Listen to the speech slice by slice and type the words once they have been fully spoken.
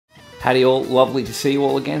Howdy all, lovely to see you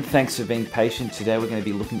all again. Thanks for being patient. Today we're going to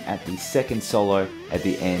be looking at the second solo at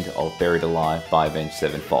the end of Buried Alive by Avenged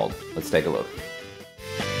Sevenfold. Let's take a look.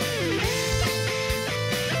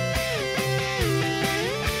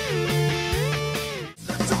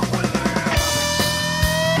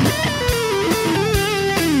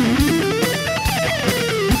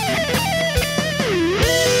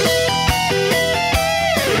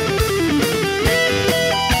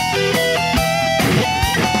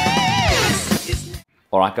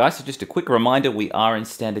 Alright guys, so just a quick reminder, we are in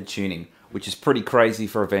standard tuning, which is pretty crazy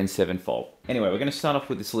for Avenged Sevenfold. Anyway, we're going to start off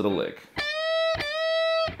with this little lick.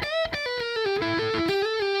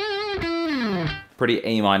 Pretty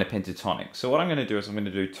E minor pentatonic. So what I'm going to do is I'm going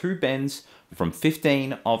to do two bends from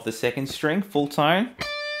 15 of the second string, full tone.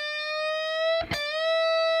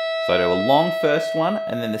 So I do a long first one,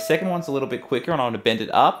 and then the second one's a little bit quicker, and I'm going to bend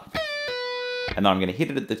it up. And then I'm going to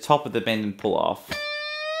hit it at the top of the bend and pull off.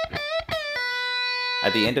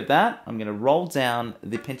 At the end of that, I'm going to roll down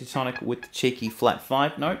the pentatonic with the cheeky flat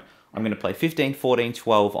 5 note. I'm going to play 15, 14,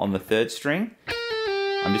 12 on the third string.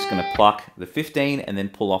 I'm just going to pluck the 15 and then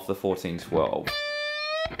pull off the 14, 12.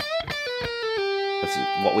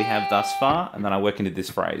 That's what we have thus far, and then I work into this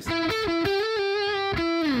phrase.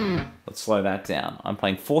 Let's slow that down. I'm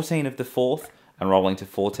playing 14 of the fourth and rolling to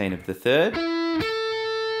 14 of the third.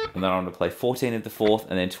 And then I'm going to play 14 of the fourth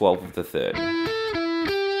and then 12 of the third.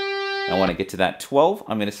 And when I get to that 12,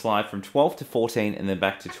 I'm going to slide from 12 to 14 and then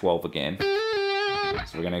back to 12 again.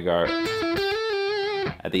 So we're going to go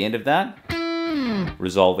at the end of that,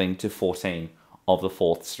 resolving to 14 of the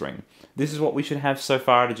fourth string. This is what we should have so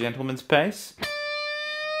far at a gentleman's pace.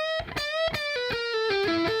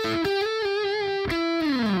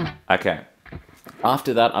 Okay.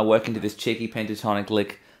 After that, I work into this cheeky pentatonic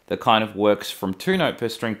lick that kind of works from 2 note per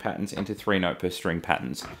string patterns into 3 note per string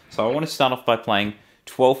patterns. So I want to start off by playing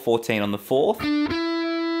 12, 14 on the fourth,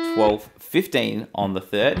 12, 15 on the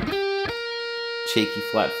third, cheeky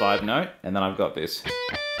flat 5 note, and then I've got this.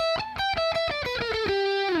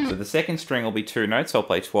 So the second string will be 2 notes, so I'll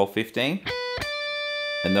play 12, 15,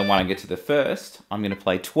 and then when I get to the first, I'm going to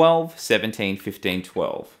play 12, 17, 15,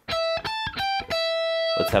 12.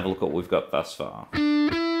 Let's have a look at what we've got thus far.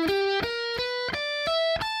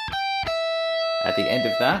 At the end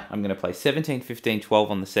of that, I'm going to play 17, 15,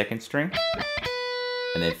 12 on the second string,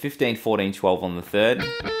 and then 15, 14, 12 on the third,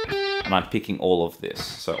 and I'm picking all of this.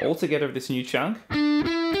 So all together of this new chunk.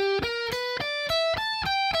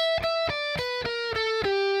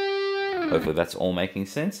 Hopefully that's all making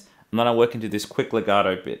sense. And then I work into this quick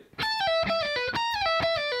legato bit.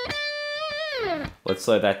 Let's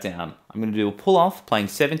slow that down. I'm going to do a pull off, playing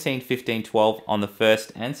 17, 15, 12 on the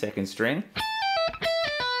first and second string.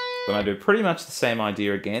 Then I do pretty much the same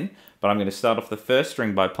idea again, but I'm going to start off the first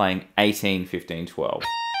string by playing 18, 15, 12.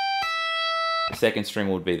 The second string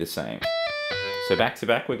would be the same. So back to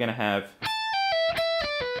back, we're going to have,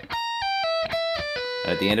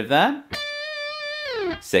 and at the end of that,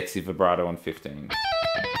 sexy vibrato on 15.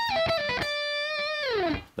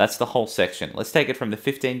 That's the whole section. Let's take it from the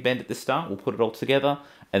 15 bend at the start, we'll put it all together,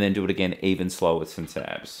 and then do it again even slower with some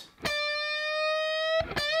tabs.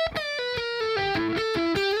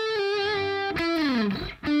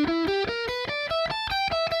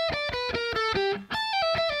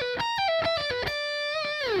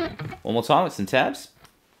 One more time with some tabs.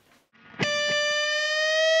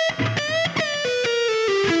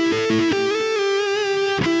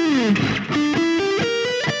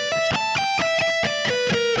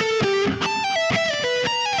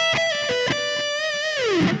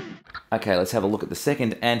 Okay, let's have a look at the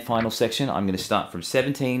second and final section. I'm going to start from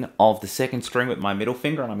 17 of the second string with my middle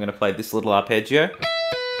finger, and I'm going to play this little arpeggio.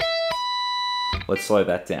 Let's slow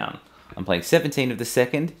that down. I'm playing 17 of the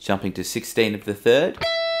second, jumping to 16 of the third,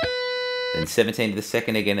 then 17 of the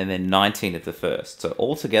second again, and then 19 of the first. So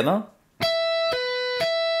all together,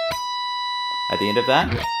 at the end of that,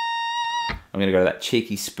 I'm going to go to that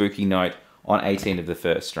cheeky, spooky note on 18 of the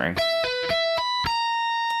first string.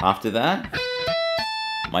 After that,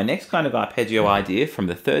 my next kind of arpeggio idea, from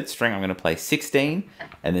the third string, I'm going to play 16,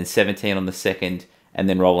 and then 17 on the second, and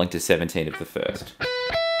then rolling to 17 of the first.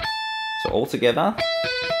 So all together, at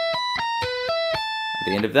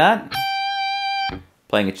the end of that,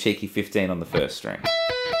 playing a cheeky 15 on the first string.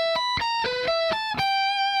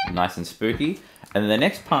 Nice and spooky. And then the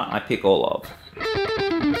next part I pick all of.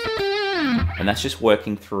 And that's just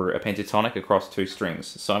working through a pentatonic across 2 strings.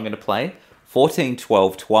 So I'm going to play 14,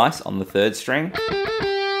 12 twice on the third string,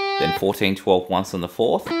 then 14, 12 once on the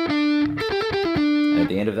fourth. And at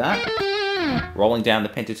the end of that, rolling down the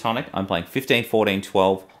pentatonic, I'm playing 15, 14,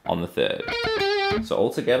 12 on the third. So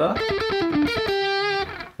all together,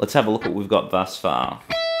 Let's have a look at what we've got thus far.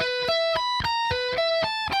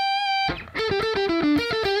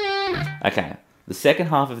 Okay, the second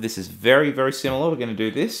half of this is very, very similar. We're going to do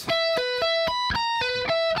this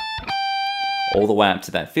all the way up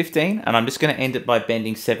to that 15, and I'm just going to end it by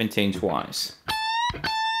bending 17 twice.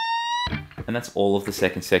 And that's all of the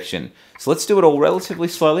second section. So let's do it all relatively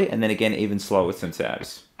slowly, and then again even slower with some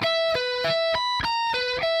tabs.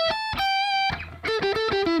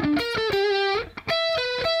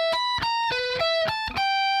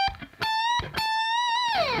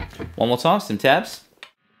 One more time, some tabs.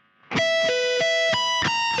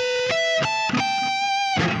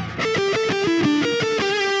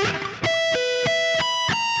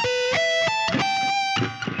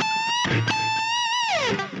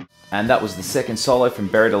 And that was the second solo from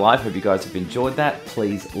Buried Alive. Hope you guys have enjoyed that.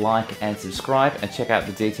 Please like and subscribe, and check out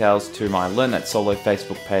the details to my Learn That Solo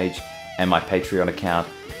Facebook page and my Patreon account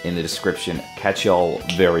in the description. Catch y'all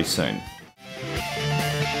very soon.